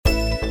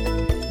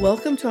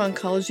Welcome to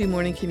Oncology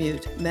Morning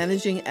Commute,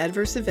 managing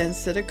adverse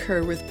events that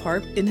occur with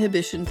PARP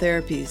inhibition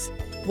therapies,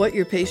 what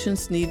your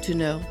patients need to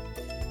know.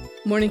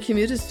 Morning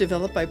Commute is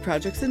developed by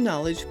Projects and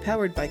Knowledge,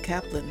 powered by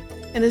Kaplan,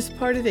 and is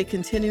part of a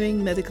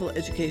continuing medical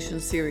education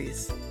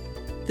series.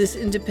 This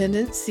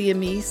independent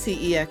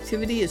CME-CE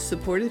activity is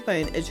supported by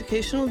an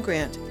educational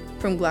grant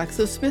from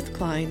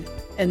GlaxoSmithKline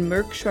and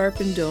Merck Sharp &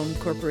 Dohme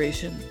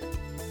Corporation.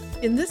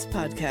 In this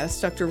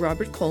podcast, Dr.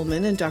 Robert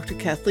Coleman and Dr.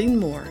 Kathleen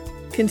Moore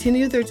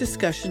continue their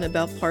discussion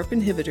about PARP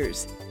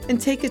inhibitors and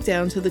take it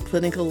down to the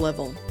clinical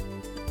level.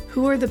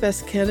 Who are the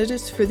best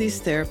candidates for these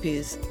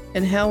therapies,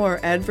 and how are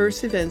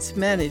adverse events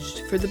managed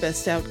for the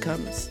best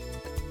outcomes?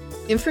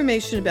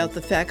 Information about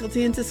the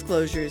faculty and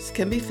disclosures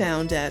can be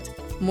found at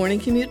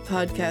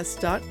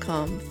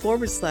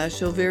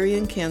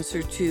morningcommutepodcast.com/ovarian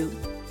cancer 2.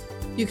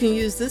 You can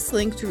use this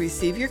link to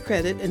receive your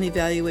credit and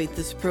evaluate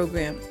this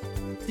program.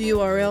 The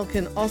URL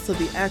can also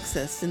be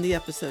accessed in the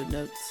episode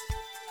notes.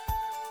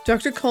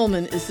 Dr.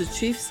 Coleman is the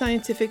Chief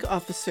Scientific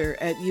Officer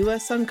at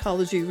U.S.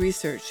 Oncology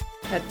Research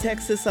at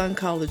Texas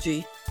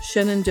Oncology,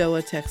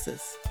 Shenandoah,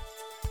 Texas.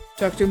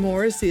 Dr.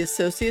 Moore is the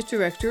Associate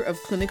Director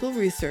of Clinical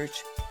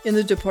Research in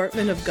the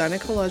Department of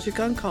Gynecologic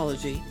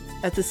Oncology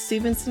at the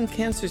Stevenson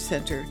Cancer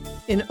Center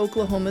in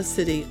Oklahoma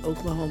City,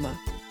 Oklahoma.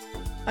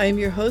 I am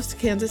your host,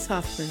 Candace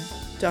Hoffman.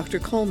 Dr.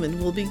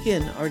 Coleman will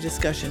begin our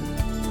discussion.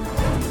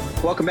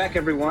 Welcome back,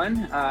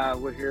 everyone.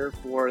 We're here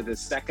for the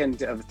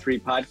second of 3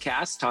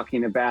 podcasts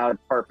talking about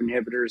PARP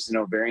inhibitors and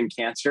ovarian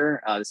cancer.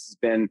 This has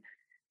been,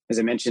 as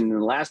I mentioned in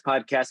the last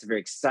podcast, a very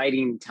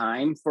exciting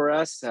time for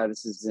us.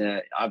 This is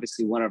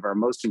obviously one of our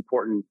most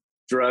important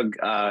drug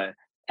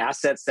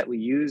assets that we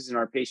use in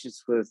our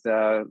patients with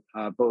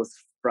both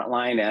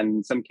frontline and,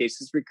 in some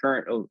cases,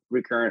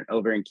 recurrent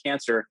ovarian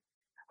cancer.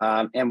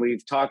 And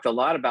we've talked a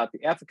lot about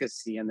the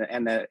efficacy and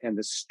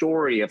the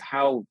story of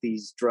how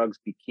these drugs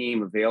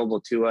became available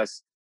to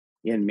us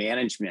in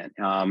management.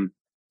 And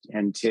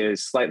to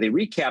slightly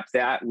recap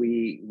that,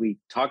 we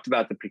talked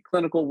about the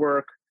preclinical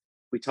work.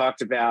 We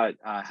talked about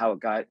how it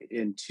got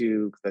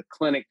into the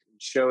clinic,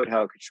 showed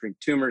how it could shrink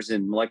tumors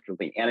in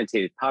molecularly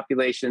annotated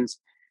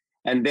populations.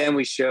 And then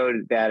we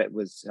showed that it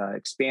was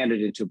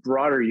expanded into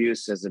broader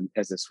use as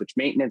a switch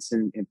maintenance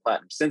in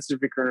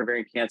platinum-sensitive recurrent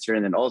ovarian cancer,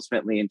 and then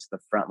ultimately into the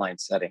frontline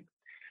setting.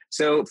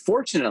 So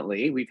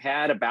fortunately, we've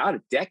had about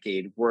a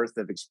decade worth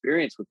of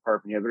experience with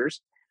PARP inhibitors.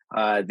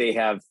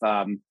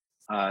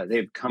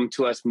 They've come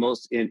to us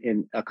most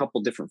in a couple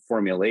different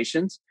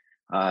formulations.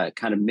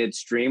 Kind of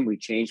midstream, we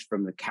changed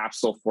from the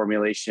capsule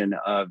formulation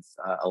of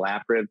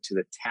olaparib to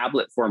the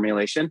tablet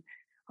formulation.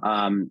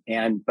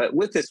 But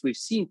with this, we've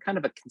seen kind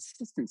of a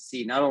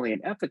consistency, not only in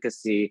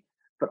efficacy,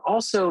 but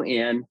also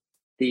in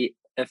the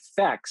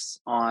effects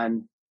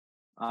on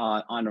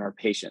our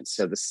patients.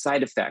 So the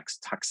side effects,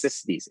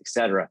 toxicities, et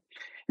cetera.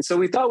 And so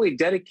we thought we'd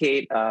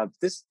dedicate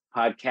this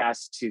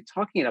podcast to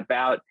talking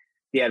about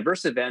the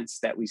adverse events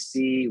that we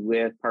see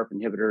with PARP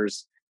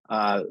inhibitors,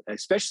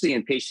 especially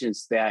in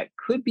patients that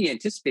could be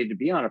anticipated to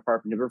be on a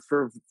PARP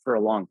inhibitor for a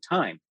long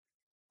time.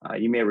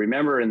 You may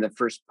remember in the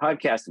first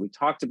podcast that we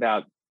talked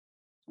about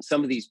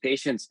some of these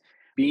patients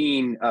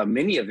being,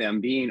 many of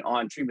them being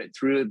on treatment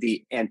through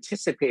the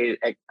anticipated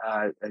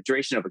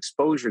duration of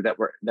exposure that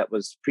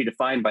was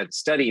predefined by the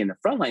study in the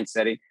frontline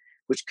setting,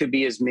 which could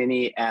be as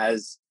many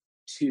as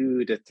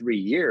 2 to 3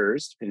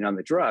 years, depending on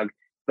the drug.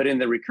 But in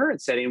the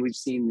recurrent setting, we've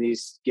seen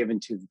these given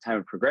to the time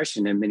of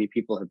progression, and many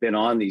people have been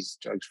on these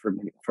drugs for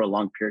a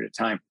long period of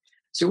time.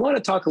 So we want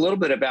to talk a little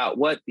bit about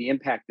what the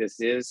impact this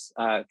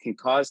can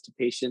cause to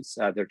patients,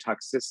 their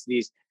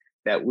toxicities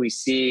that we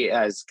see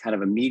as kind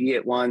of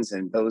immediate ones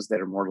and those that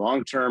are more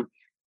long-term.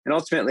 And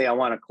ultimately, I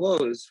want to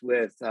close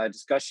with a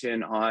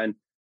discussion on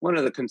one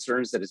of the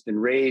concerns that has been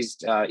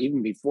raised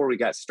even before we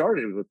got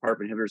started with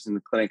PARP inhibitors in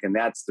the clinic, and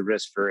that's the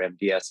risk for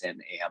MDS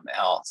and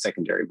AML,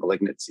 secondary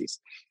malignancies.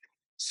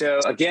 So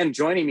again,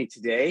 joining me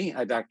today,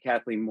 Dr.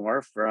 Kathleen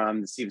Moore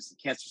from the Stevenson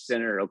Cancer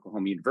Center at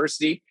Oklahoma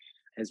University.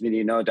 As many of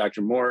you know,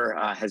 Dr. Moore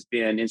has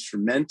been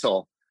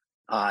instrumental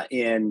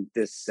in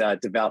this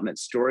development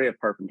story of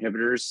PARP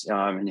inhibitors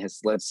and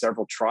has led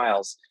several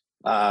trials,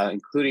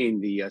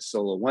 including the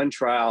SOLO-1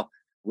 trial,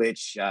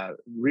 which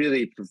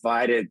really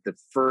provided the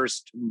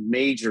first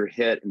major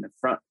hit in the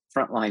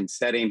frontline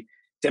setting,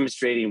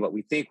 demonstrating what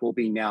we think will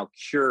be now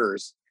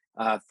cures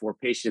for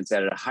patients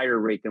at a higher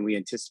rate than we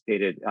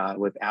anticipated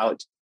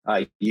without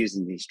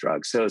using these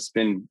drugs. So it's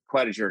been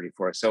quite a journey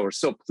for us. So we're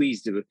so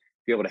pleased to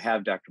be able to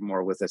have Dr.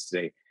 Moore with us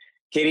today.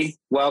 Katie,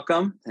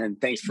 welcome, and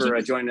thanks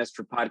for joining us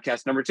for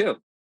podcast number 2.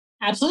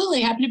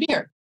 Absolutely. Happy to be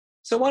here.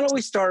 So why don't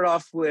we start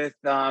off with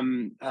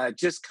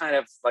just kind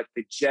of like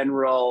the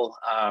general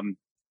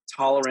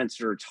tolerance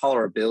or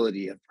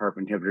tolerability of PARP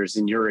inhibitors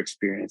in your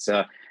experience.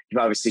 You've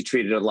obviously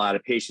treated a lot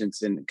of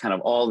patients in kind of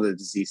all the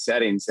disease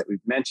settings that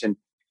we've mentioned.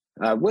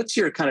 What's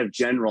your kind of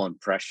general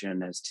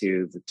impression as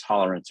to the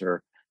tolerance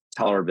or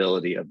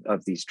tolerability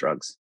of these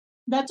drugs?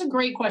 That's a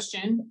great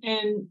question.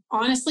 And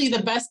honestly,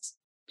 the best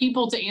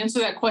people to answer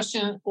that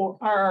question are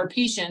our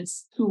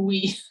patients who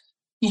we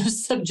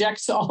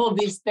subject to all of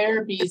these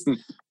therapies.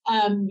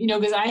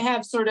 Because I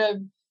have sort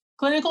of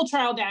clinical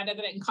trial data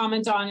that I can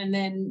comment on, and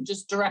then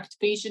just direct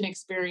patient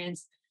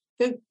experience.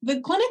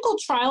 The clinical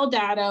trial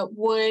data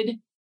would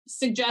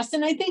suggest,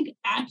 and I think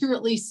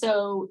accurately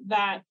so,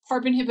 that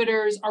PARP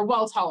inhibitors are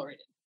well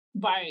tolerated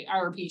by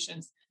our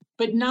patients,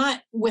 but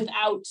not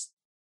without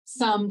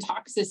some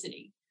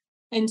toxicity.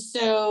 And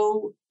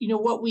so,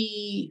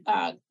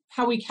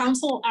 how we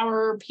counsel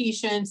our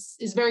patients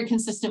is very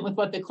consistent with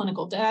what the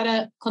clinical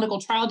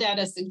trial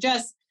data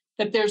suggests,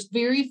 that there's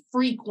very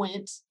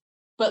frequent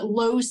but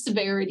low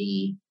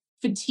severity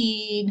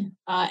fatigue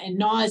and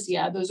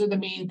nausea. Those are the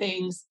main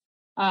things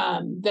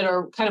that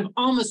are kind of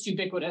almost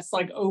ubiquitous,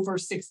 like over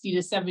 60 to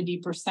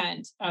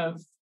 70%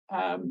 of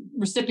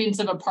recipients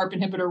of a PARP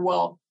inhibitor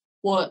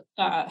will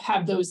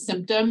have those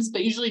symptoms,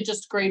 but usually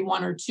just grade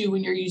 1 or 2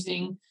 when you're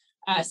using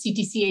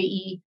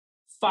CTCAE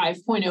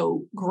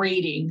 5.0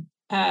 grading.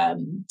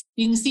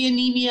 You can see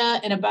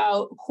anemia in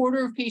about a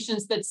quarter of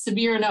patients that's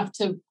severe enough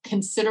to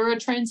consider a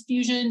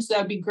transfusion. So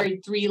that would be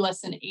grade 3,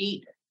 less than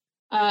 8.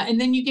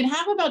 And then you can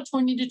have about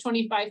 20 to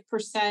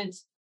 25%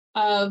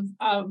 of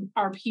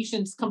our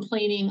patients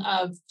complaining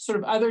of sort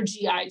of other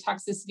GI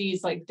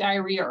toxicities like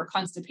diarrhea or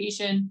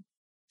constipation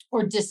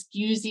or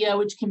dysgeusia,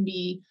 which can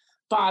be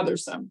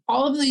bothersome.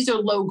 All of these are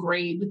low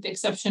grade with the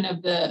exception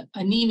of the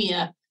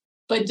anemia,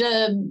 but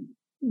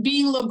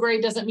being low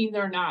grade doesn't mean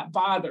they're not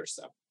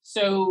bothersome.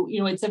 So,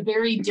 it's a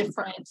very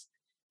different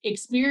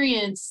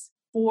experience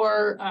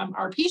for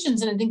our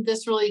patients. And I think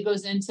this really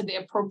goes into the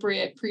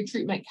appropriate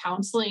pretreatment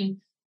counseling.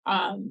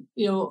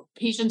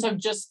 Patients have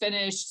just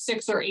finished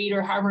 6 or 8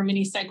 or however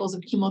many cycles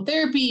of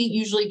chemotherapy,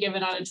 usually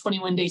given on a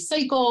 21-day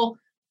cycle,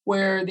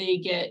 where they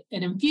get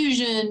an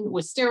infusion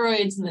with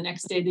steroids, and the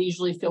next day they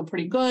usually feel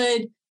pretty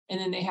good. And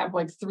then they have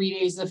like 3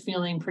 days of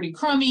feeling pretty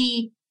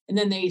crummy, and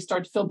then they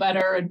start to feel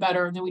better and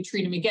better, and then we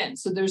treat them again.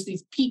 So there's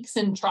these peaks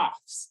and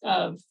troughs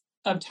of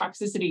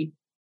toxicity.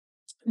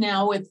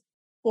 Now with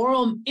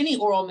any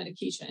oral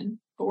medication,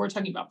 but we're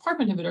talking about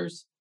PARP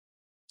inhibitors,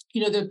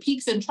 the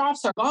peaks and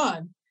troughs are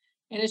gone.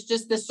 And it's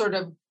just this sort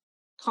of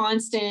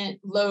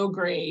constant low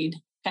grade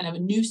kind of a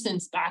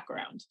nuisance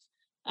background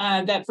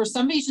that for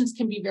some patients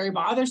can be very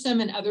bothersome,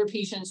 and other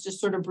patients just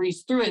sort of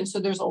breeze through it. And so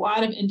there's a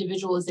lot of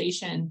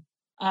individualization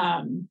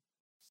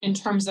in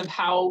terms of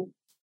how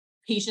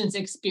patients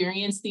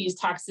experience these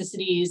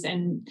toxicities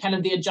and kind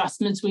of the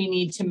adjustments we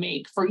need to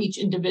make for each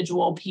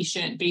individual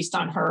patient based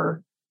on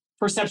her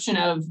perception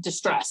of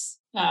distress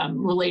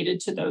related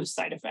to those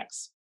side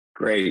effects.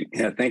 Great.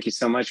 Yeah, thank you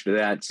so much for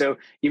that. So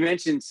you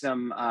mentioned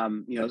some,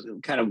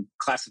 kind of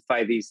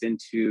classify these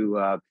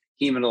into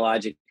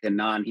hematologic and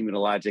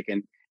non-hematologic.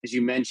 And as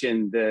you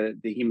mentioned, the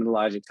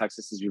hematologic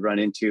toxicities we run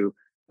into,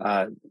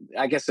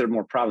 I guess they're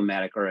more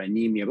problematic, or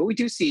anemia. But we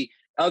do see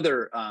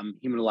other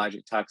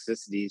hematologic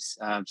toxicities,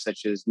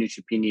 such as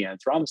neutropenia and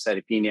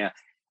thrombocytopenia.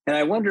 And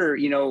I wonder,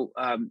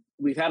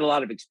 we've had a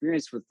lot of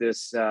experience with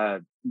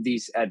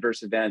these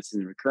adverse events in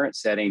the recurrent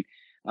setting.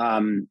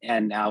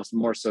 And now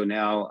more so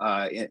now,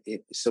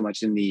 so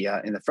much in the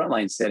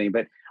frontline setting.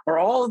 But are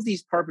all of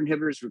these PARP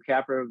inhibitors,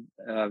 rucaparib,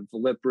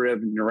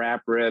 veliparib,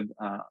 niraparib,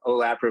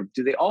 olaparib,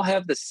 do they all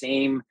have the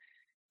same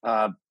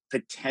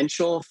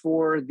potential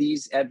for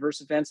these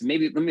adverse events? And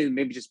let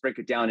me just break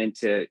it down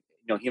into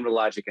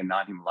hematologic and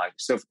non-hematologic.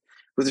 So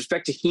with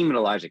respect to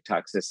hematologic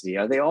toxicity,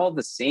 are they all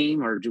the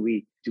same, or do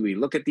we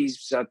look at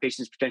these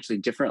patients potentially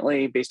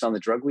differently based on the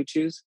drug we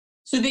choose?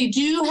 So they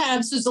do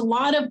have, so there's a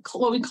lot of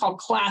what we call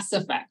class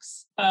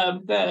effects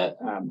of the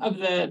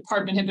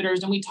PARP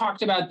inhibitors. And we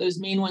talked about those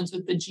main ones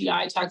with the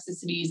GI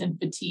toxicities and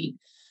fatigue.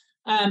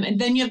 And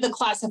then you have the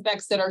class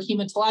effects that are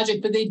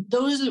hematologic, but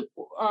those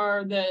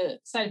are the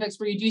side effects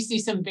where you do see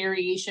some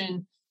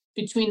variation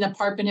between the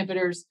PARP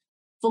inhibitors.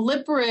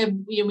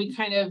 Veliparib, we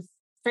kind of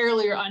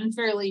fairly or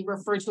unfairly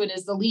refer to it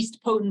as the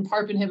least potent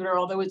PARP inhibitor,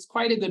 although it's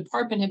quite a good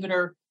PARP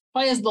inhibitor,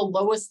 probably has the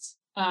lowest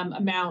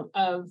amount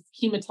of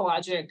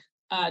hematologic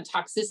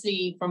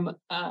toxicity from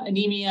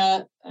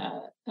anemia,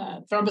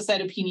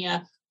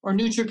 thrombocytopenia, or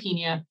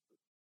neutropenia.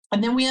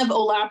 And then we have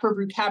olaparib,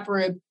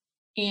 rucaparib,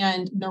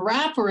 and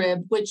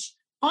niraparib, which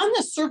on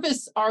the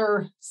surface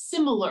are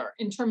similar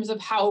in terms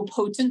of how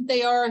potent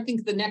they are. I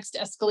think the next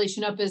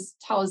escalation up is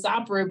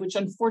talazoparib, which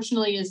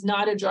unfortunately is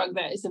not a drug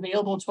that is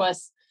available to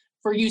us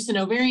for use in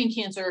ovarian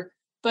cancer.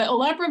 But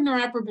olaparib,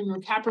 niraparib, and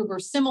rucaparib are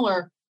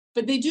similar,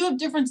 but they do have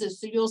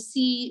differences. So you'll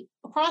see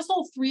across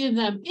all 3 of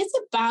them, it's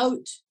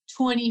about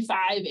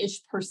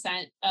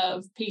 25-ish%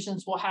 of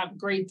patients will have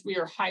grade 3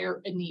 or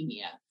higher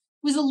anemia.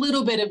 It was a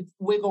little bit of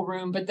wiggle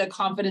room, but the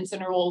confidence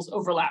intervals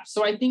overlap.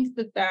 So I think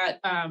that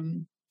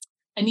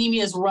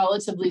anemia is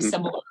relatively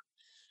similar.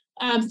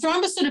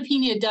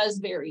 Thrombocytopenia does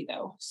vary,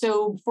 though.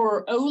 So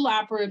for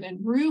olaparib and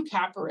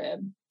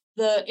rucaparib,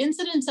 the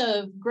incidence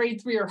of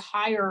grade 3 or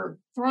higher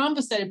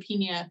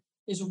thrombocytopenia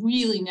is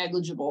really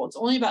negligible. It's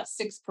only about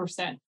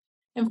 6%.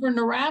 And for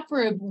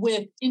niraparib,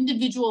 with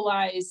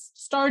individualized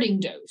starting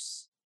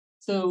dose,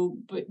 so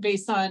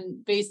based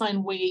on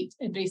baseline weight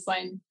and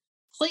baseline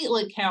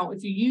platelet count,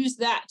 if you use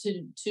that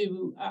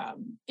to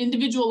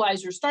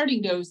individualize your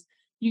starting dose,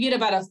 you get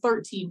about a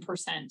 13%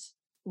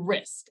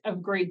 risk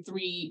of grade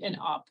 3 and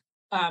up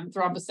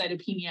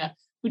thrombocytopenia,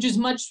 which is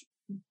much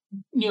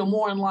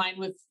more in line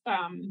with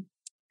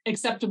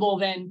acceptable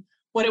than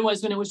what it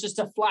was when it was just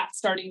a flat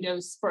starting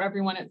dose for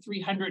everyone at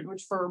 300,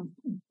 which for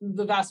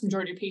the vast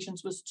majority of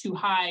patients was too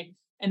high,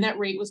 and that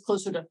rate was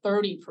closer to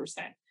 30%.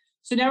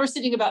 So now we're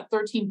sitting about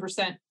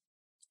 13%.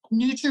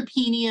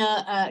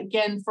 Neutropenia,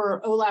 again,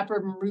 for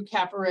olaparib and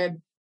rucaparib,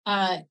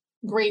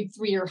 grade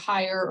 3 or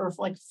higher, or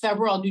like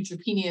febrile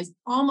neutropenia is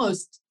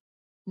almost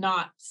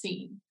not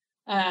seen.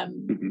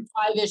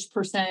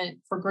 5-ish%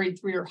 for grade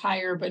 3 or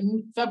higher, but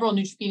febrile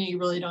neutropenia you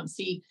really don't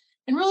see.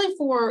 And really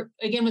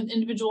again, with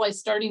individualized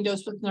starting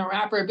dose with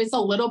niraparib, it's a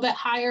little bit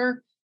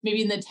higher,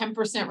 maybe in the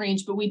 10%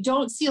 range, but we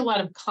don't see a lot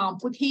of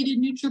complicated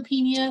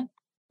neutropenia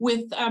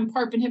with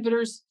PARP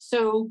inhibitors.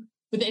 So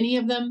with any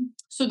of them.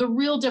 So the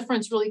real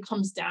difference really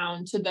comes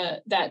down to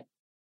that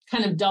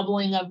kind of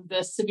doubling of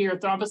the severe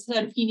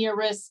thrombocytopenia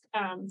risk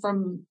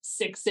from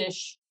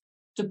 6-ish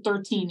to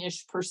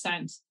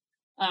 13-ish%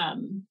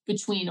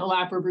 between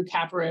olaparib,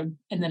 rucaparib,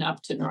 and then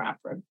up to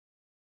niraparib.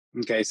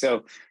 Okay,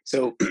 so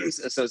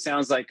it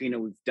sounds like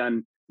we've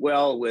done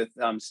well with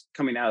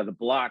coming out of the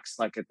blocks,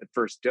 like at the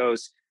first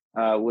dose,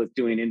 with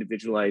doing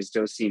individualized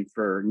dosing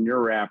for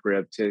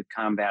niraparib to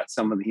combat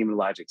some of the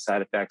hematologic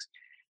side effects.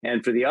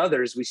 And for the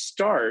others, we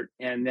start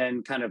and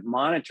then kind of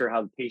monitor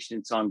how the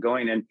patient's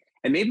ongoing. And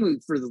maybe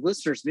for the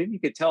listeners, maybe you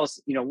could tell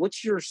us,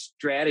 what's your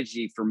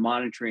strategy for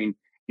monitoring,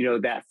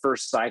 that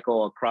first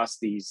cycle across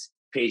these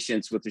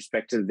patients with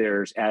respect to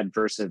their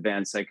adverse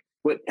events? Like,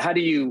 what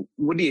kind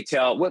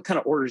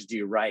of orders do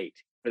you write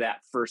for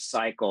that first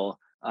cycle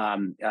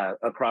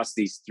across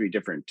these 3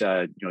 different,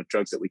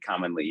 drugs that we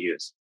commonly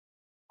use?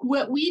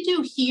 What we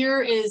do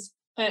here is,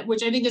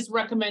 which I think is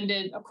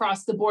recommended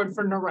across the board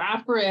for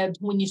niraparib,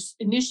 when you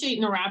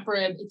initiate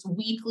niraparib, it's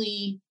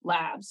weekly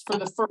labs for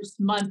the first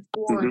month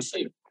or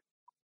 2.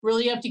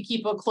 Really have to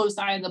keep a close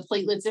eye on the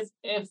platelets.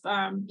 If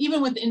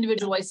even with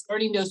individualized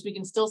starting dose, we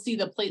can still see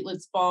the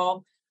platelets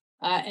fall.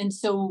 And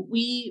so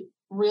we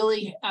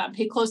really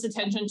pay close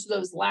attention to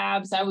those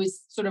labs. I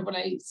always when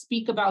I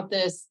speak about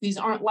this, these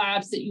aren't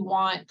labs that you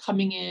want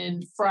coming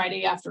in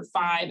Friday after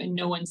 5 and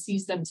no one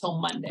sees them till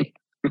Monday.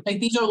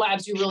 Like, these are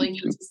labs you really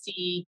need to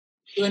see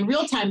in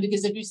real time,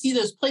 because if you see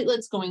those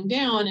platelets going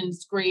down and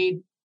it's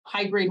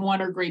high grade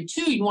 1 or grade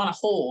 2, you want to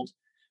hold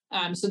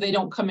so they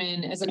don't come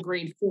in as a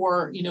grade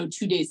 4,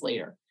 2 days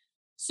later.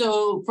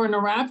 So for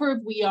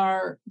niraparib, we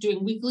are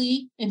doing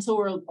weekly until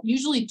we're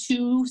usually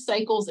 2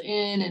 cycles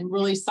in and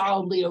really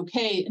solidly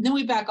okay. And then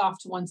we back off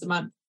to once a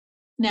month.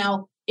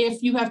 Now,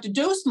 if you have to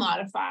dose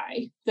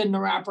modify the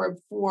niraparib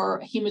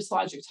for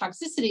hematologic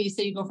toxicity,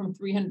 say you go from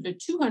 300 to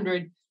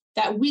 200,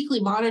 that weekly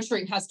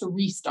monitoring has to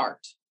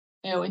restart,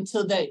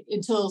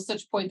 until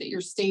such point that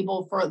you're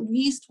stable for at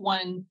least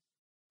 1,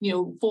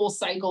 full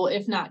cycle,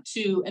 if not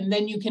 2, and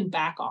then you can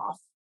back off,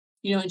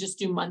 and just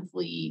do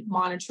monthly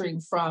monitoring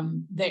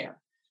from there.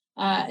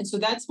 And so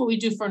that's what we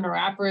do for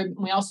niraparib.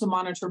 We also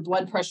monitor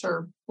blood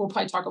pressure. We'll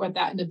probably talk about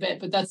that in a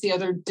bit, but that's the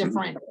other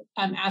different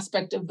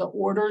aspect of the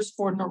orders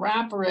for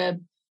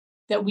niraparib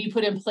that we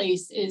put in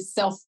place is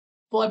self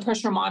blood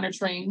pressure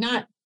monitoring,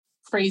 not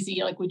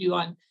crazy like we do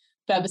on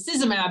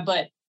bevacizumab,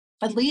 but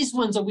at least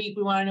once a week,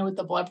 we want to know what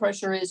the blood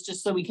pressure is,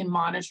 just so we can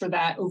monitor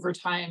that over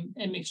time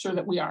and make sure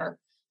that we are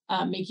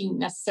making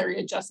necessary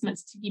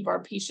adjustments to keep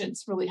our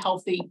patients really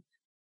healthy.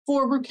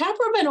 For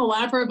rucaparib and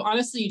olaparib,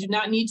 honestly, you do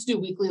not need to do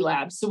weekly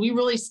labs. So we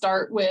really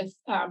start with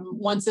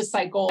once a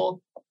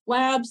cycle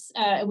labs,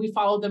 and we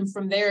follow them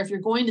from there. If you're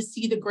going to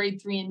see the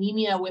grade 3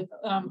 anemia with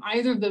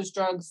either of those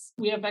drugs,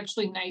 we have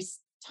actually nice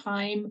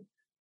time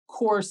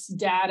course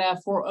data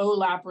for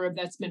olaparib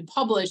that's been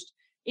published.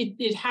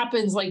 It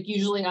happens like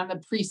usually on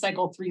the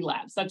pre-cycle 3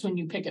 labs. That's when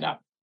you pick it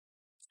up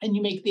and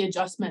you make the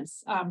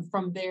adjustments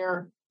from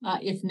there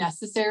if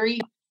necessary.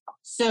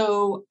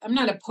 So I'm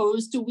not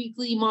opposed to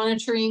weekly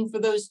monitoring for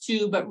those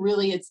 2, but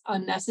really it's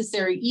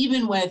unnecessary.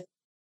 Even with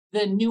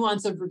the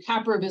nuance of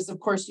rucaparib is, of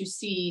course, you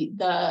see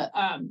the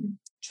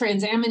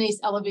transaminase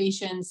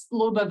elevations, a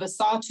little bit of a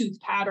sawtooth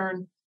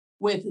pattern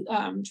with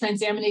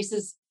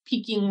transaminases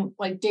peaking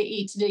like day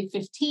 8 to day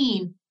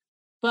 15.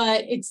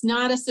 But it's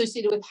not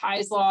associated with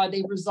Hy's Law.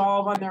 They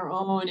resolve on their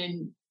own.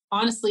 And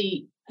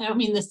honestly, I don't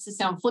mean this to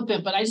sound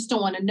flippant, but I just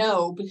don't want to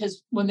know,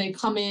 because when they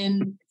come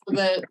in for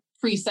the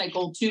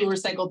pre-cycle 2 or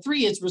cycle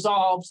 3, it's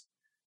resolved,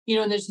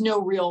 and there's no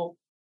real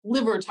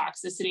liver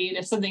toxicity. And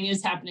if something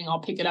is happening, I'll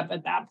pick it up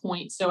at that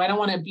point. So I don't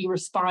want to be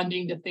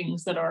responding to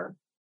things that are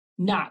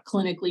not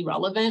clinically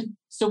relevant.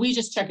 So we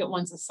just check it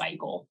once a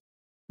cycle.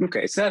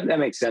 Okay, so that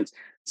makes sense.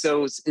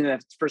 So in the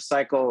first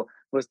cycle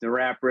with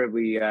niraparib,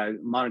 we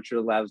monitor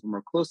the labs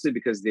more closely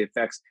because of the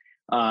effects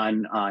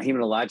on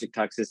hematologic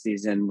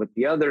toxicities, and with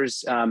the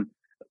others,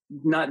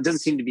 doesn't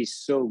seem to be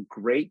so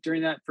great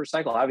during that first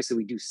cycle. Obviously,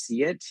 we do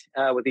see it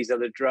with these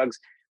other drugs,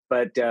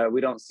 but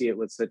we don't see it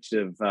with such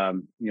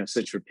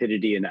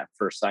rapidity in that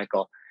first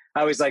cycle.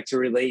 I always like to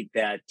relate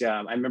that.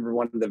 I remember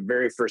one of the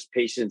very first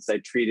patients I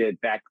treated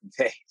back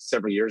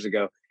several years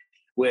ago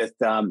with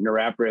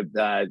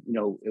niraparib,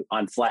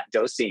 on flat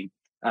dosing.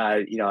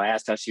 I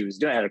asked how she was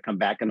doing. I had her come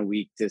back in a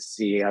week to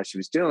see how she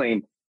was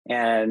doing.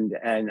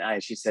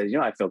 She said,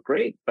 I feel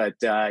great, but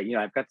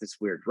I've got this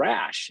weird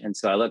rash. And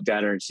so I looked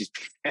at her, and she's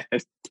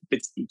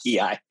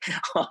petechiae eye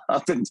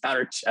up and down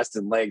her chest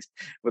and legs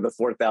with a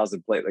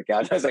 4,000 platelet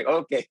count. I was like,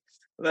 okay,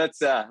 let's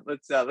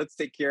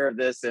take care of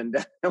this, and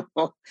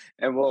we'll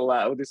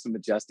do some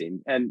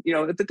adjusting. And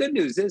the good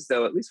news is,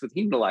 though, at least with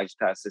hematologic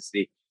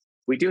toxicity,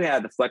 we do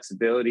have the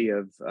flexibility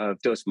of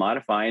dose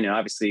modifying. And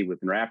obviously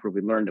with niraparib,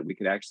 we learned that we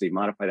could actually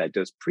modify that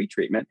dose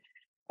pre-treatment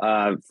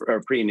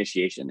or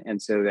pre-initiation.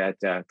 And so that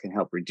can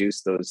help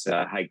reduce those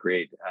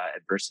high-grade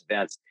adverse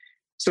events.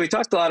 So we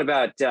talked a lot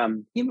about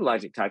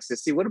hematologic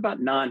toxicity. What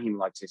about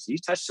non-hematologic toxicity? You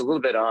touched a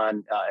little bit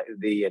on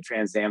the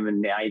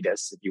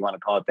transaminitis, if you want to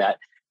call it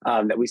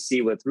that we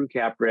see with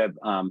rucaparib.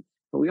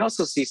 But we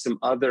also see some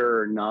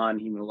other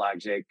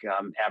non-hematologic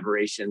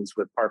aberrations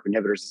with PARP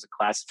inhibitors as a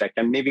class effect.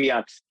 And maybe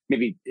I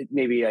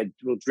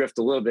will drift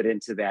a little bit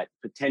into that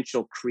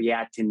potential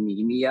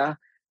creatinemia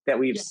that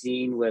we've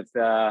seen with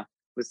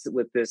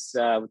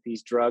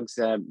these drugs.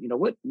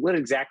 What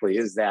exactly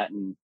is that,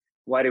 and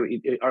why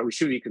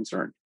should we be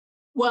concerned?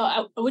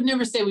 Well, I would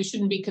never say we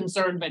shouldn't be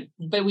concerned,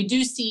 but we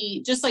do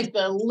see, just like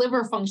the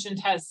liver function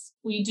tests,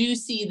 we do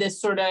see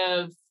this sort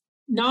of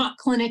not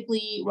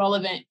clinically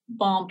relevant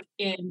bump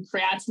in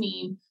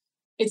creatinine.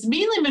 It's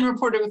mainly been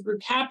reported with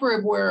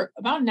rucaparib, where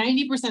about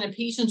 90% of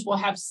patients will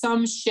have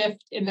some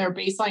shift in their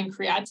baseline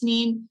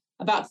creatinine.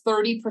 About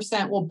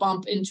 30% will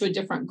bump into a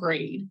different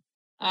grade.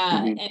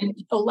 And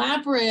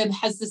olaparib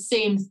has the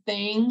same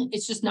thing.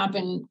 It's just not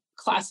been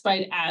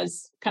classified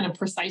as kind of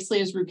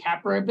precisely as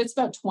rucaparib. It's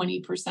about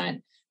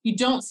 20%. You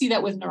don't see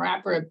that with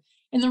niraparib.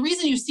 And the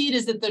reason you see it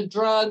is that the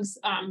drugs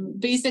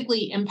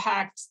basically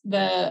impact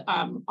the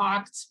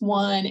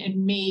OCT1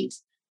 and MATE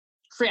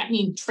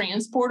creatinine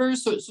transporters.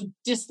 So it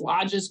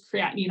dislodges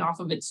creatinine off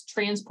of its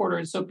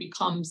transporter. So it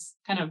becomes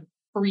kind of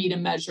free to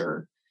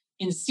measure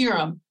in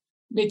serum.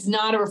 It's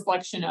not a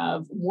reflection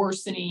of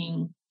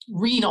worsening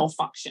renal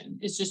function.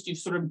 It's just you've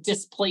sort of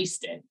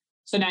displaced it.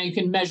 So now you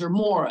can measure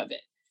more of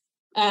it.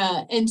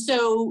 And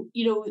so,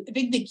 I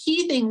think the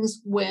key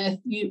things with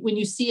you, when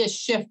you see a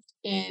shift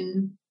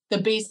in the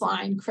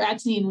baseline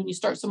creatinine, when you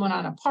start someone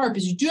on a PARP,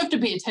 is you do have to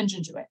pay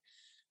attention to it.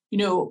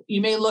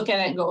 You may look at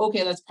it and go,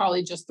 okay, that's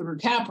probably just the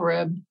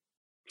rucaparib.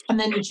 And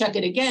then you check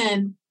it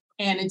again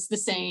and it's the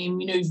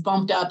same, you've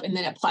bumped up and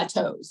then it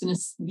plateaus and it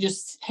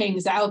just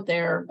hangs out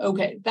there.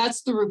 Okay,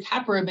 that's the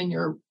rucaparib and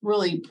you're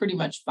really pretty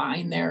much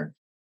fine there.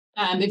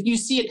 If you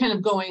see it kind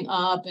of going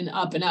up and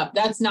up and up,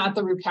 that's not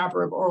the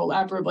rucaparib or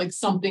olaparib, like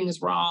something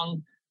is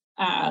wrong.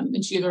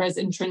 And she either has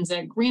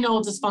intrinsic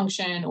renal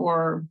dysfunction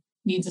or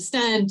needs a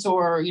stent,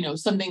 or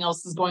something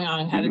else is going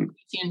on, had a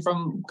creatine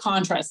from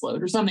contrast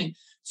load or something.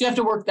 So you have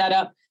to work that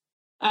up.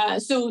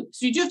 So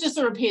you do have to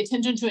sort of pay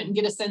attention to it and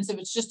get a sense if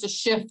it's just a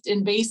shift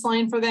in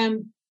baseline for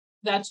them.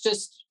 That's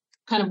just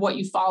kind of what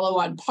you follow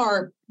on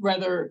PARP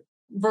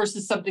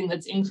versus something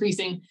that's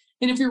increasing.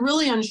 And if you're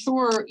really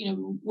unsure,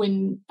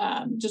 when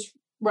just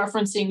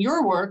referencing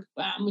your work,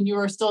 when you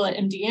were still at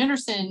MD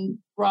Anderson,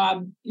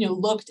 Rob,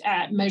 looked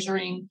at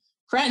measuring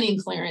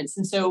creatinine clearance.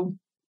 And so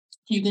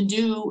you can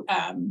do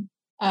a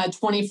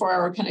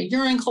 24-hour kind of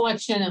urine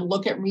collection and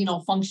look at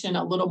renal function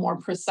a little more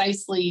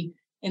precisely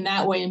in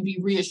that way and be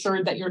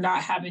reassured that you're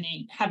not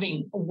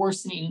having a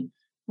worsening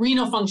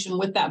renal function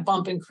with that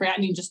bump in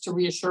creatinine, just to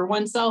reassure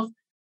oneself.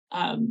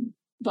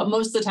 But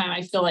most of the time,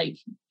 I feel like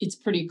it's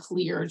pretty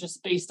clear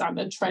just based on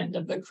the trend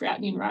of the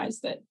creatinine rise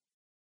that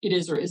it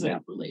is or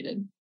isn't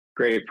related.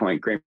 Great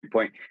point.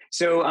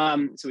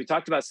 So we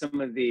talked about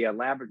some of the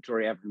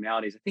laboratory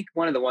abnormalities. I think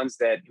one of the ones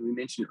that we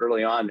mentioned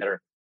early on that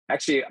are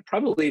actually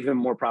probably even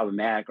more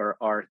problematic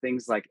are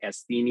things like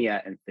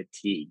asthenia and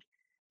fatigue.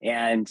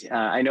 And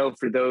I know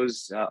for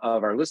those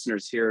of our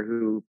listeners here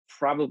who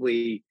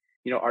probably,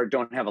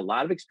 don't have a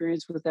lot of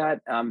experience with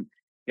that,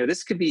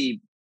 this could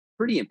be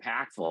pretty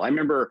impactful. I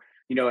remember,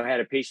 I had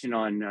a patient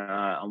on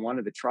one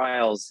of the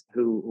trials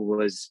who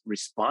was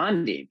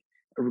responding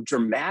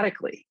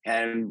dramatically,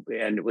 and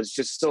it was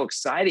just so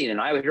exciting.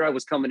 And I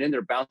was coming in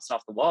there bouncing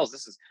off the walls.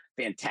 This is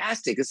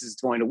fantastic. This is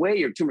going away.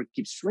 Your tumor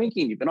keeps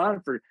shrinking. You've been on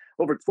it for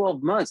over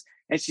 12 months.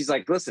 And she's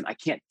like, listen, I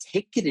can't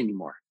take it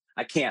anymore.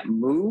 I can't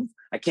move.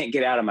 I can't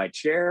get out of my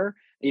chair.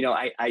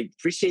 I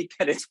appreciate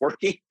that it's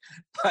working,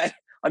 but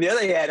on the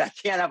other hand, I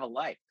can't have a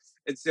life.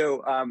 And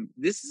so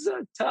this is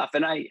tough.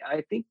 And I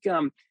think,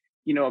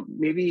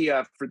 maybe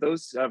for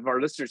those of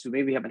our listeners who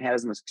maybe haven't had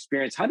as much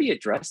experience, how do you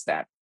address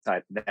that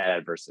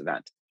adverse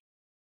event?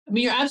 I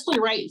mean, you're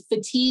absolutely right.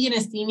 Fatigue and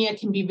asthenia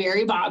can be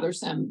very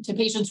bothersome to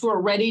patients who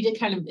are ready to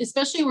kind of,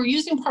 especially we're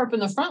using PARP in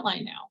the front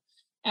line now.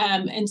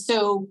 And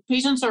so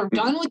patients are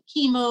done with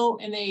chemo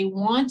and they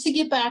want to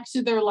get back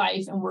to their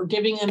life. And we're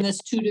giving them this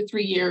 2 to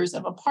 3 years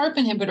of a PARP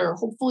inhibitor,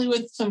 hopefully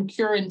with some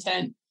cure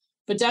intent,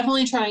 but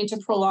definitely trying to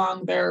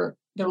prolong their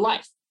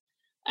life.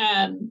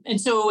 And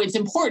so it's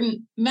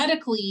important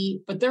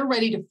medically, but they're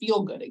ready to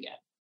feel good again.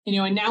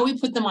 And now we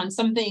put them on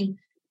something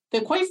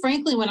that, quite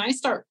frankly, when I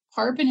start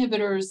PARP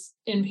inhibitors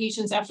in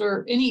patients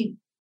after any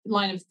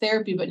line of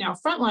therapy, but now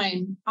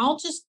frontline, I'll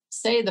just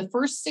say the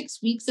first 6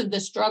 weeks of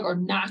this drug are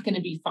not going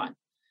to be fun.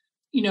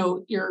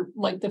 You're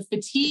like, the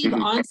fatigue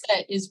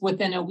onset is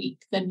within a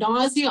week. The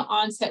nausea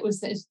onset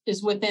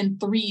is within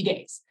 3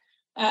 days.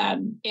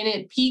 And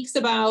it peaks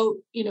about,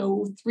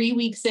 3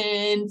 weeks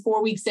in,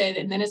 4 weeks in,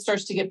 and then it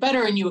starts to get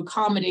better, and you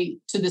accommodate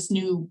to this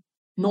new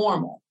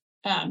normal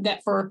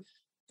that for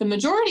the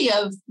majority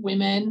of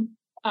women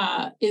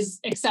is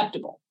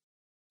acceptable.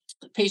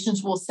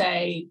 Patients will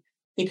say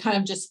they kind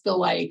of just feel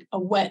like a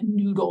wet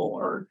noodle,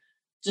 or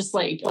just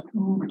like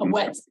a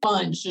wet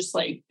sponge, just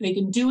like they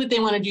can do what they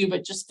want to do,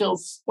 but just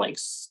feels like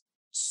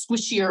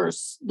squishier.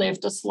 They have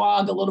to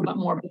slog a little bit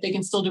more, but they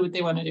can still do what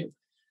they want to do.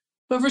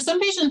 But for some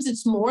patients,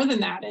 it's more than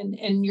that.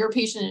 And your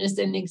patient is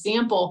an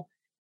example.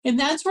 And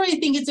that's where I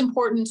think it's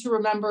important to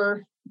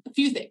remember a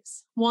few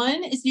things.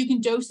 One is you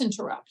can dose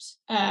interrupt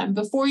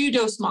before you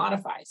dose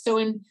modify. So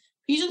in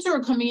patients who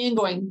are coming in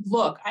going,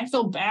 look, I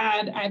feel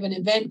bad. I have an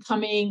event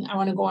coming. I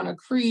want to go on a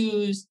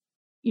cruise.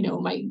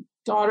 My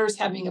daughter's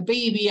having a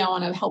baby. I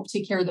want to help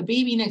take care of the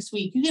baby next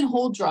week. You can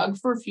hold drug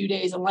for a few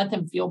days and let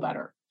them feel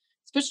better,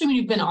 especially when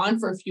you've been on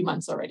for a few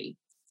months already.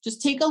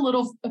 Just take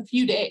a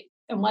few days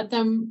and let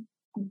them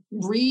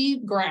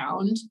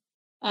reground.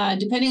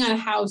 Depending on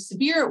how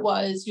severe it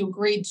was,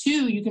 grade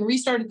 2, you can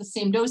restart at the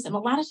same dose. And a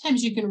lot of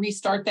times you can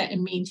restart that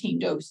and maintain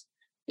dose.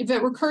 If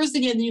it recurs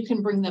again, then you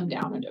can bring them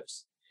down a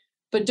dose.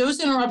 But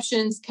dose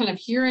interruptions kind of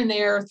here and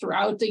there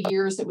throughout the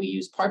years that we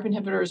use PARP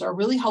inhibitors are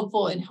really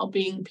helpful in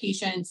helping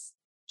patients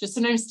just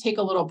sometimes take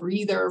a little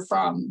breather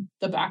from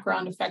the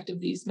background effect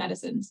of these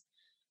medicines.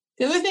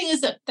 The other thing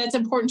is that's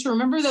important to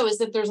remember, though, is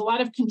that there's a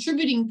lot of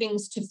contributing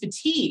things to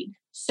fatigue.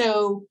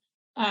 So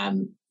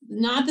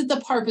not that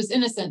the PARP is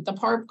innocent. The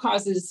PARP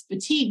causes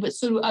fatigue, but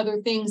so do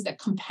other things that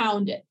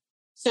compound it.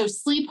 So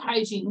sleep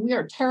hygiene, we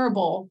are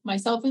terrible,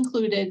 myself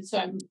included. So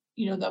I'm,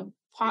 the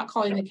pot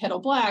calling the kettle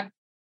black.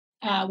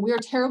 We are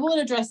terrible at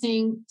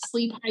addressing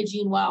sleep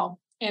hygiene well.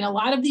 And a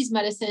lot of these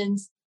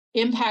medicines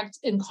impact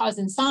and cause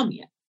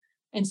insomnia.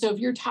 And so if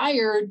you're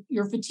tired,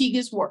 your fatigue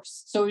is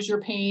worse. So is your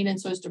pain, and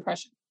so is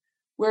depression.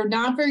 We're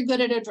not very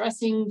good at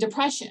addressing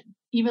depression.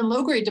 Even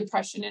low-grade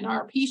depression in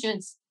our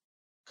patients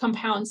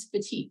compounds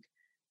fatigue.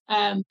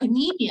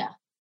 Anemia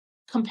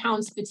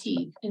compounds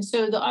fatigue. And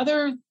so the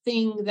other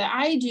thing that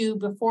I do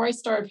before I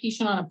start a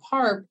patient on a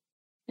PARP,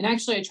 and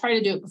actually I try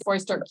to do it before I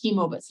start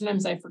chemo, but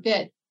sometimes I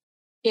forget,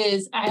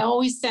 is I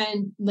always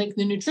send like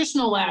the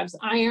nutritional labs,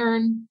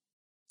 iron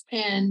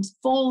and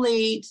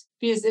folate,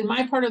 because in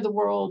my part of the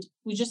world,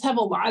 we just have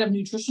a lot of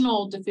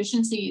nutritional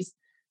deficiencies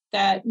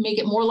that make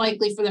it more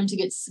likely for them to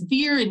get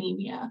severe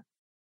anemia.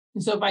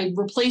 And so if I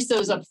replace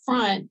those up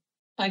front,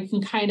 I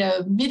can kind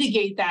of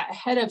mitigate that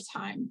ahead of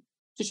time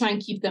to try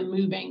and keep them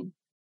moving.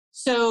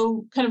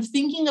 So kind of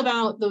thinking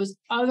about those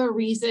other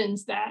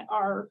reasons that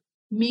are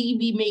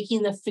maybe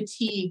making the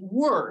fatigue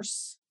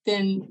worse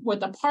than what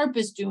the PARP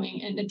is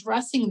doing, and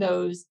addressing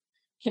those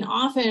can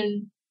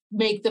often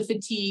make the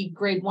fatigue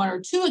grade 1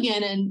 or 2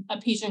 again, and a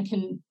patient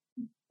can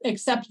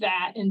accept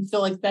that and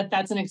feel like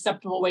that's an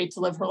acceptable way to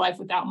live her life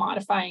without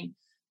modifying.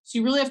 So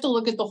you really have to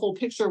look at the whole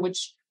picture,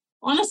 which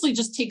honestly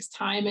just takes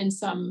time and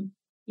some,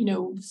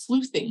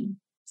 sleuthing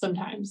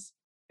sometimes.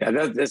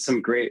 Yeah, that's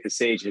some great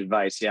sage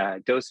advice. Yeah,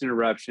 dose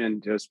interruption,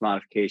 dose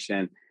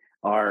modification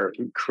are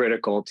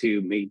critical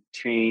to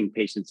maintain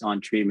patients on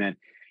treatment.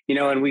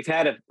 And we've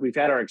had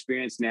our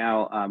experience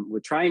now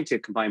with trying to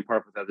combine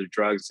PARP with other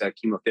drugs.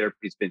 Chemotherapy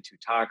has been too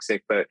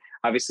toxic, but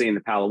obviously in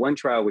the PALA-1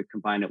 trial, we've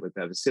combined it with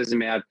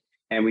bevacizumab.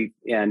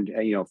 And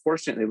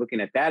fortunately,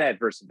 looking at that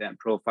adverse event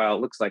profile,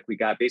 it looks like we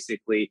got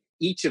basically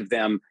each of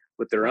them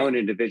with their own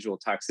individual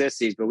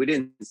toxicities, but we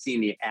didn't see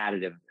any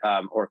additive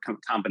or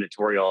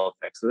combinatorial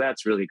effects. So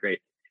that's really great.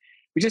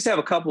 We just have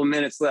a couple of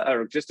minutes left,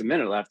 or just a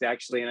minute left,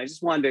 actually. And I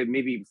just wanted to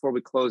maybe, before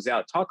we close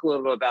out, talk a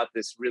little bit about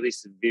this really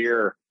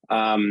severe,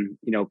 kind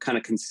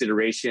of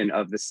consideration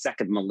of the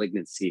second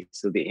malignancy.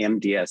 So the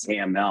MDS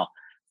AML.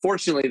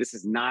 Fortunately, this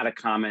is not a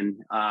common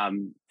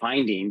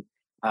finding.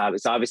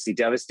 It's obviously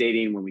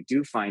devastating when we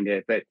do find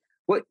it. But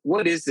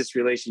what is this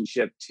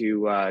relationship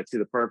to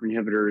the PARP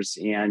inhibitors,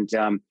 and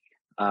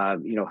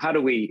how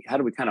do we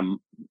kind of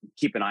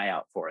keep an eye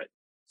out for it?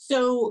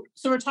 So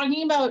we're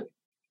talking about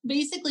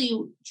basically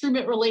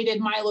treatment-related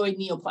myeloid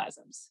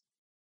neoplasms,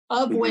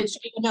 of which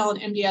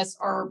AML and MDS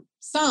are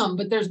some,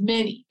 but there's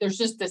many. There's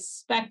just this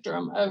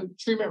spectrum of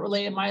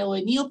treatment-related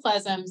myeloid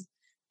neoplasms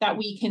that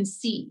we can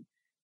see.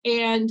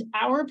 And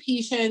our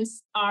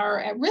patients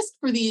are at risk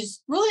for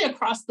these really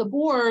across the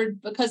board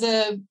because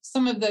of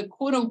some of the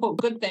quote-unquote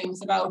good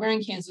things about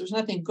ovarian cancer. There's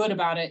nothing good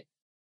about it,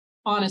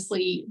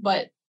 honestly,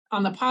 but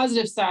on the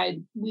positive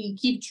side, we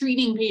keep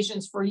treating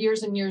patients for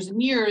years and years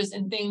and years,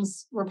 and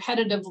things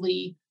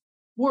repetitively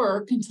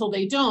work until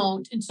they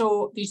don't. And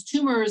so these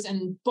tumors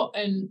and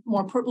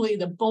more importantly,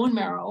 the bone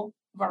marrow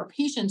of our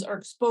patients are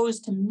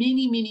exposed to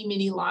many, many,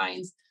 many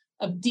lines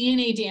of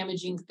DNA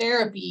damaging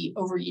therapy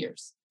over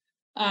years.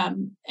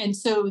 And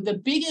so the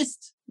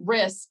biggest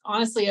risk,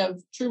 honestly,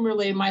 of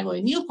tumor-related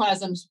myeloid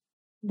neoplasms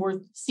we're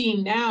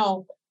seeing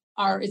now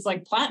is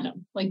like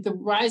platinum, like the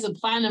rise of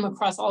platinum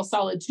across all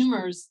solid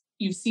tumors.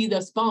 You see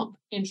this bump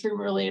in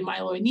tumor-related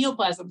myeloid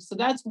neoplasms. So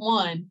that's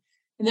one.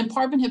 And then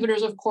PARP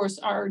inhibitors, of course,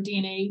 are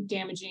DNA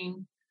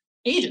damaging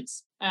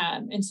agents.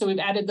 And so we've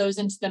added those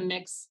into the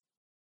mix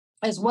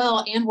as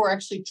well. And we're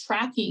actually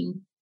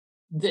tracking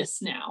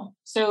this now.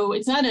 So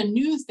it's not a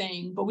new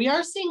thing, but we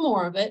are seeing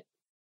more of it.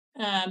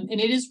 And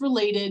it is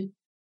related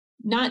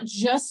not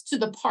just to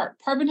the PARP.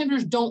 PARP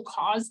inhibitors don't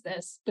cause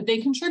this, but they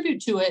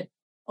contribute to it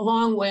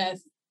along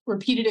with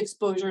repeated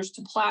exposures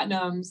to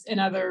platinums and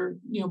other,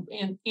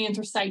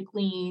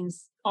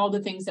 anthracyclines, all the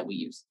things that we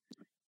use.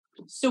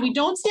 So we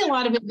don't see a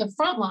lot of it in the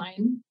front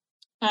line,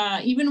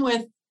 even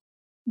with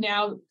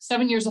now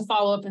 7 years of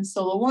follow-up in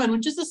SOLO-1,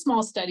 which is a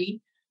small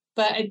study,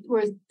 but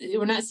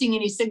we're not seeing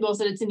any signals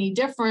that it's any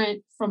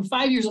different from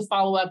 5 years of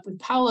follow-up with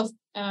PAOLA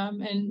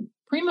and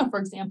PRIMA, for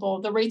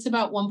example. The rate's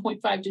about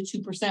 1.5 to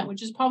 2%,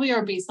 which is probably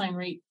our baseline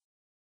rate.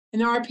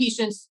 And there are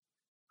patients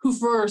who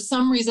for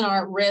some reason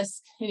are at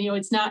risk, and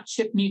it's not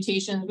CHIP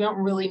mutations. We don't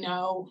really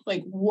know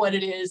like what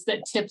it is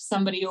that tips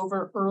somebody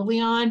over early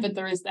on, but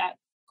there is that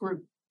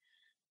group.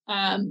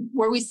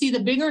 Where we see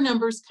the bigger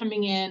numbers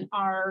coming in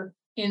are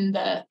in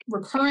the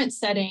recurrent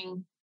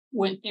setting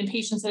in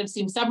patients that have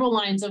seen several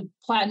lines of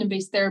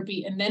platinum-based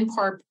therapy and then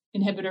PARP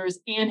inhibitors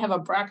and have a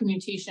BRCA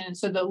mutation.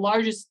 So the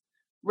largest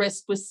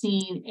risk was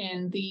seen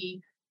in the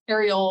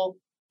Ariel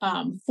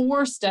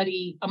 4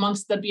 study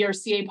amongst the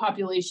BRCA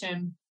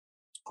population,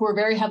 who are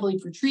very heavily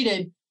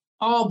pretreated,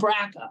 all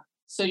BRCA.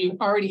 So you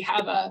already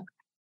have a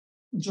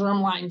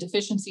germline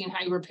deficiency in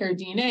how you repair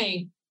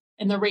DNA.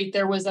 And the rate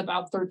there was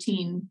about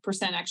 13%,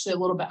 actually a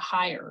little bit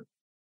higher.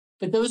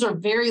 But those are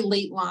very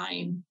late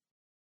line,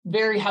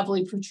 very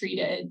heavily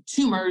pretreated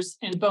tumors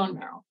and bone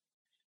marrow.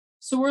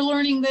 So we're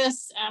learning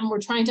this.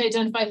 We're trying to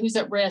identify who's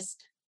at risk.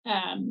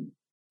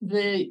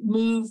 The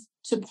move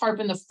to PARP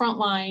in the front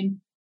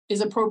line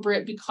is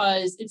appropriate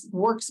because it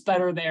works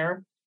better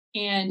there.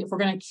 And if we're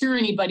going to cure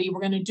anybody, we're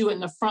going to do it in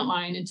the front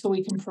line until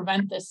we can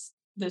prevent this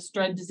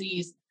dread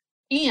disease.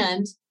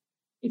 And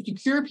if you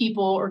cure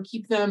people or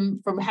keep them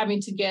from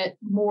having to get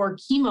more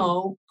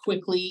chemo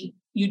quickly,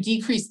 you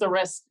decrease the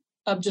risk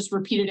of just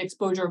repeated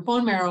exposure of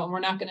bone marrow, and we're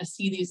not going to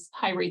see these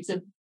high rates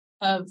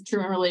of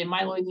tumor-related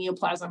myeloid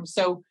neoplasm.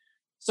 So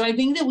I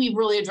think that we've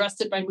really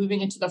addressed it by moving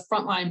into the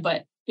front line,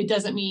 but it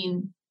doesn't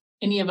mean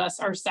any of us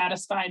are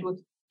satisfied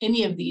with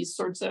any of these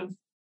sorts of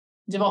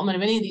development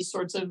of any of these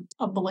sorts of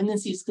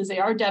malignancies, because they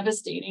are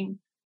devastating.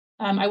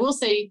 I will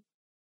say,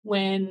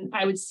 when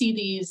I would see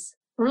these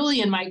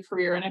early in my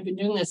career, and I've been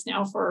doing this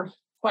now for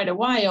quite a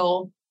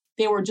while,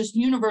 they were just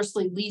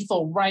universally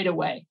lethal right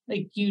away.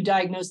 Like you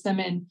diagnose them,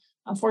 and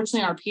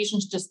unfortunately our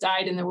patients just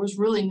died and there was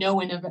really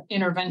no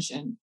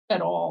intervention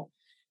at all.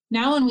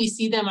 Now when we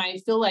see them, I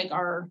feel like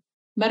our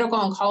medical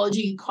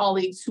oncology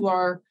colleagues who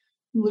are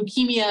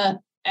leukemia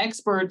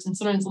experts and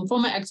sometimes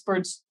lymphoma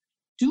experts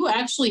do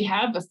actually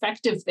have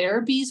effective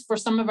therapies for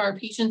some of our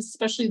patients,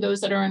 especially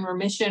those that are in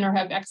remission or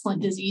have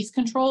excellent disease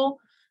control.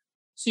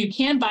 So you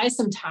can buy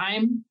some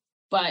time,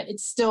 but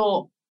it's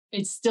still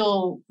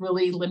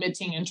really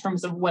limiting in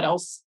terms of what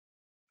else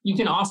you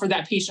can offer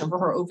that patient for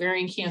her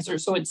ovarian cancer.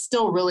 So it's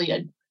still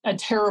really a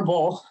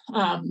terrible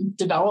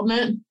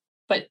development,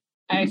 but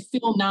I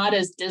feel not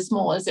as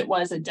dismal as it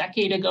was a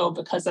decade ago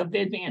because of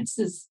the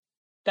advances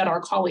that our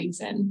colleagues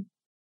in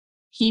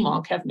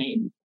HemOnc have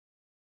made.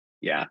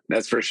 Yeah,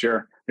 that's for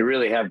sure. They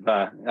really have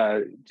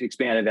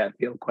expanded that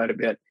field quite a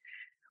bit.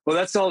 Well,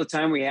 that's all the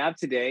time we have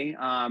today.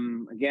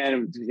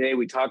 Again, today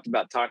we talked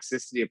about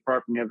toxicity of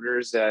PARP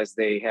inhibitors as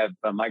they have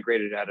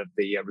migrated out of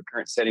the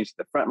recurrent setting to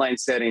the frontline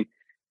setting.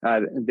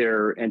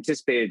 Their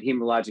anticipated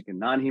hematologic and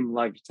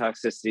non-hematologic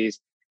toxicities,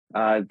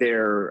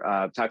 their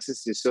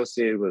toxicity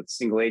associated with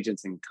single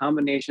agents and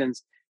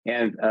combinations,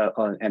 and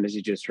as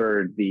you just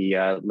heard,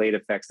 the late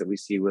effects that we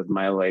see with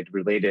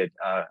myeloid-related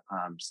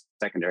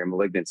secondary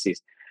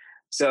malignancies.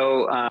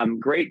 So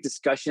great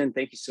discussion.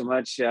 Thank you so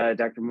much,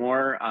 Dr.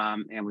 Moore.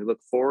 And we look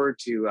forward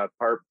to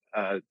PARP,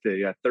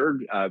 the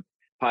third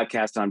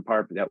podcast on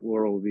PARP that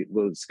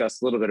we'll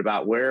discuss a little bit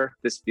about where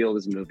this field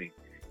is moving.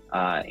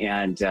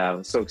 And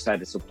so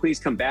excited. So please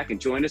come back and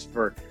join us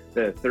for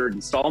the third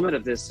installment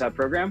of this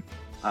program.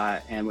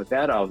 And with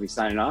that, I'll be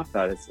signing off.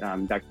 It's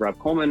Dr. Rob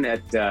Coleman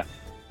at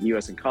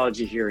US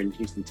Oncology here in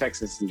Houston,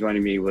 Texas. And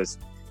joining me was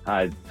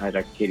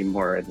Dr. Katie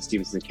Moore at the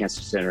Stevenson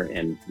Cancer Center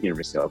in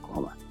University of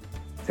Oklahoma.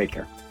 Take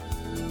care.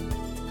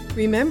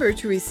 Remember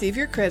to receive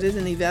your credit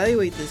and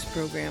evaluate this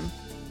program.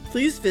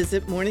 Please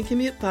visit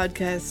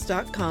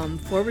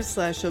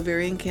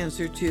morningcommutepodcast.com/ovarian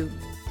cancer 2.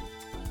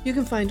 You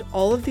can find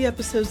all of the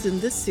episodes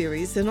in this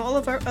series and all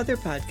of our other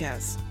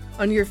podcasts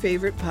on your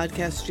favorite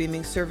podcast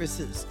streaming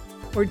services,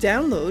 or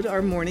download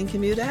our Morning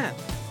Commute app.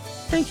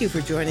 Thank you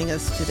for joining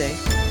us today.